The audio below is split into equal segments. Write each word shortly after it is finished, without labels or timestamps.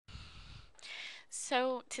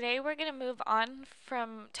So today we're going to move on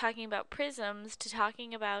from talking about prisms to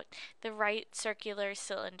talking about the right circular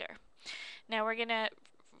cylinder. Now we're going to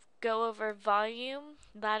go over volume,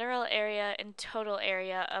 lateral area, and total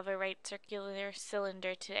area of a right circular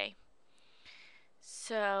cylinder today.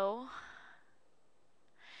 So,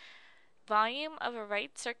 volume of a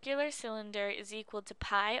right circular cylinder is equal to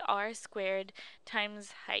pi r squared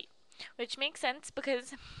times height, which makes sense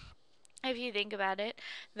because if you think about it,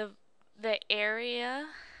 the area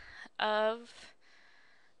of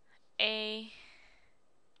a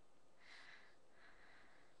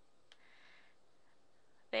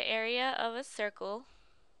circle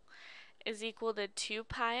is equal to 2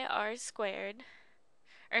 pi r squared,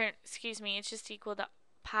 or excuse me, it's just equal to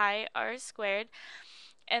pi r squared,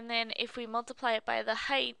 and then if we multiply it by the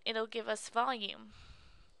height, it'll give us volume.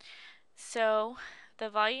 So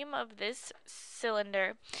the volume of this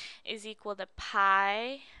cylinder is equal to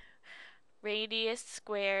pi radius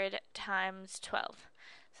squared times 12.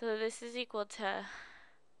 So this is equal to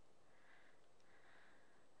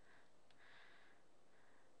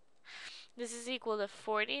This is equal to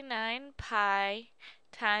 49 pi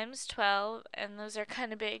times 12, and those are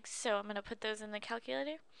kind of big, so I'm going to put those in the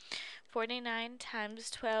calculator. 49 times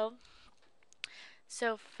 12,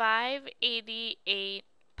 so 588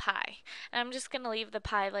 pi. And I'm just going to leave the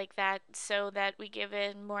pi like that so that we give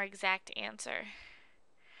a more exact answer.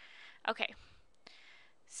 Okay,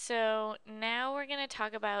 so now we're going to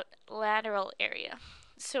talk about lateral area.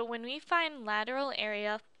 So when we find lateral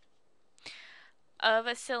area of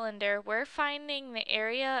a cylinder, we're finding the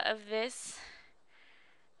area of this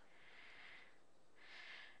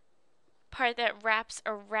part that wraps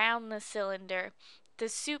around the cylinder, the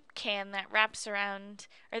soup can that wraps around,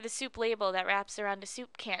 or the soup label that wraps around a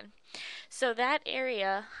soup can. So that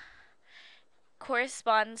area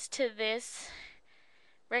corresponds to this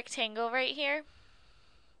rectangle right here.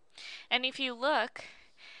 And if you look,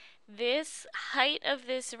 this height of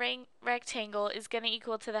this rectangle is going to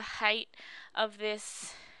equal to the height of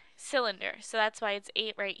this cylinder. So that's why it's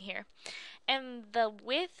 8 right here. And the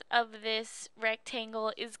width of this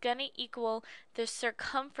rectangle is going to equal the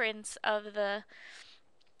circumference of the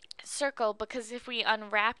circle, because if we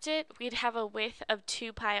unwrapped it, we'd have a width of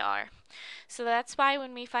 2 pi r. So that's why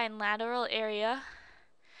when we find lateral area,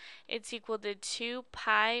 it's equal to 2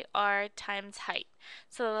 pi r times height.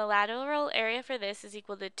 So the lateral area for this is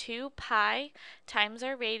equal to 2 pi times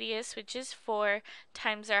our radius, which is 4,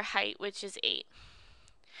 times our height, which is 8.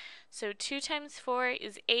 So 2 times 4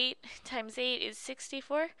 is 8, times 8 is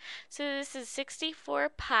 64. So this is 64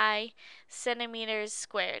 pi centimeters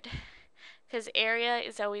squared, because area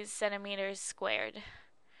is always centimeters squared.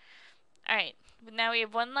 Alright, now we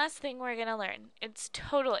have one last thing we're going to learn. It's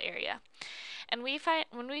total area. And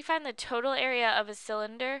when we find the total area of a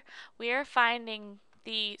cylinder, we are finding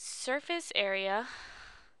the surface area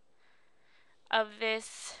of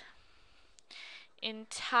this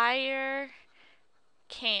entire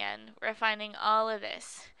can. We're finding all of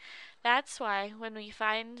this. That's why when we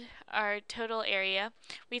find our total area,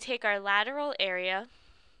 we take our lateral area,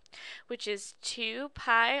 which is 2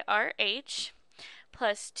 pi rh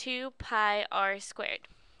plus 2 pi r squared.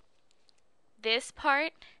 This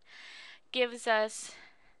part gives us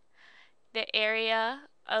the area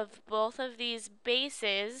of both of these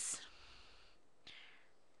bases,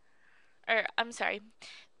 or I'm sorry,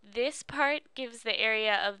 this part gives the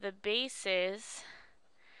area of the bases.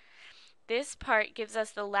 This part gives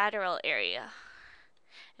us the lateral area.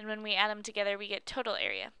 And when we add them together, we get total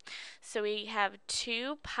area. So we have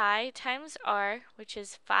 2 pi times r, which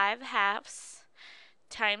is 5/2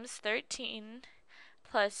 times 13,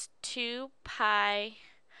 plus 2 pi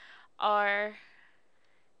r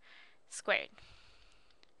squared.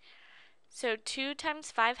 So 2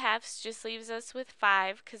 times 5/2 just leaves us with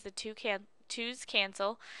 5, because the 2's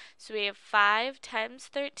cancel. So we have 5 times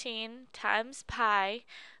 13 times pi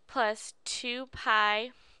plus 2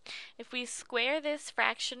 pi. If we square this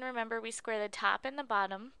fraction, remember we square the top and the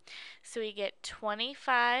bottom, so we get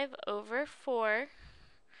 25 over 4.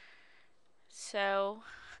 So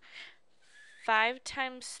 5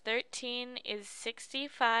 times 13 is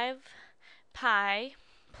 65 pi,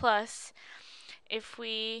 plus, if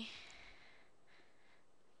we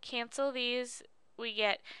cancel these, we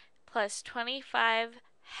get plus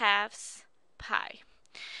 25/2 pi.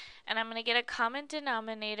 And I'm going to get a common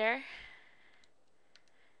denominator.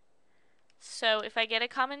 So if I get a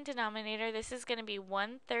common denominator, this is going to be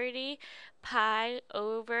 130 pi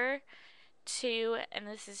over 2, and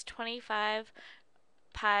this is 25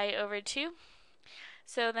 pi over 2.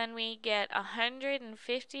 So then we get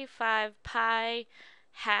 155 pi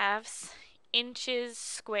halves inches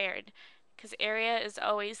squared, because area is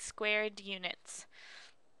always squared units.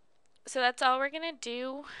 So that's all we're going to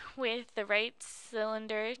do with the right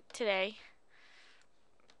cylinder today.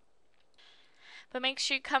 But make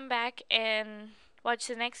sure you come back and watch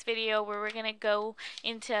the next video where we're going to go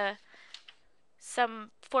into some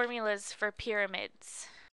formulas for pyramids.